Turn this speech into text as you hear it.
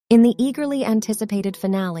In the eagerly anticipated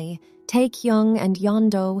finale, Tae Kyung and Yeon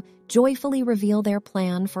Doo joyfully reveal their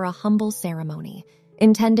plan for a humble ceremony,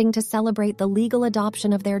 intending to celebrate the legal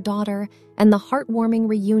adoption of their daughter and the heartwarming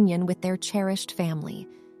reunion with their cherished family.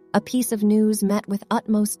 A piece of news met with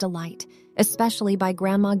utmost delight, especially by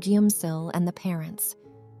Grandma Gyum-sil and the parents.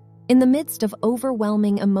 In the midst of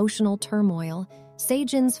overwhelming emotional turmoil, Se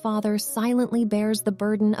Jin's father silently bears the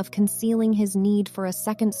burden of concealing his need for a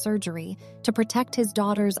second surgery to protect his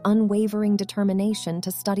daughter's unwavering determination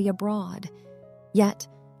to study abroad. Yet,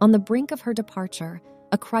 on the brink of her departure,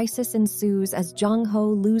 a crisis ensues as Jang Ho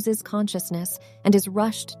loses consciousness and is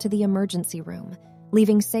rushed to the emergency room,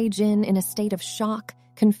 leaving Se Jin in a state of shock,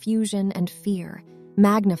 confusion, and fear,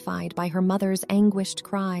 magnified by her mother's anguished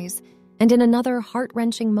cries. And in another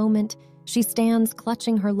heart-wrenching moment, she stands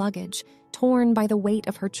clutching her luggage, torn by the weight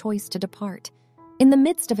of her choice to depart. In the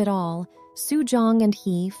midst of it all, Soo-jong and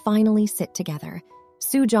he finally sit together.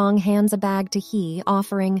 Soo-jong hands a bag to he,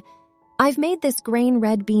 offering, "I've made this grain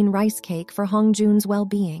red bean rice cake for Hong-jun's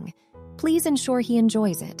well-being. Please ensure he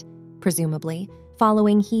enjoys it," presumably,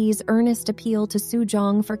 following he's earnest appeal to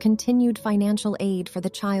Soo-jong for continued financial aid for the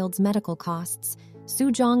child's medical costs.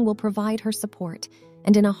 Soo-jong will provide her support,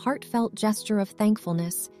 and in a heartfelt gesture of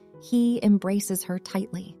thankfulness, he embraces her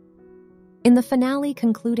tightly. In the finale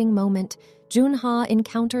concluding moment, Joon Ha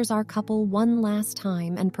encounters our couple one last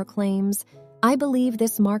time and proclaims, "I believe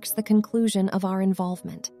this marks the conclusion of our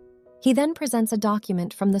involvement." He then presents a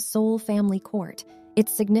document from the Seoul family court,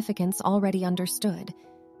 its significance already understood.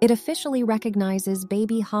 It officially recognizes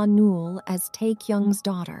baby Ha-nul as Tae Kyung's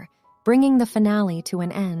daughter, bringing the finale to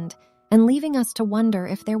an end and leaving us to wonder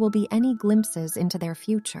if there will be any glimpses into their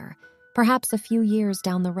future, perhaps a few years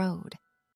down the road.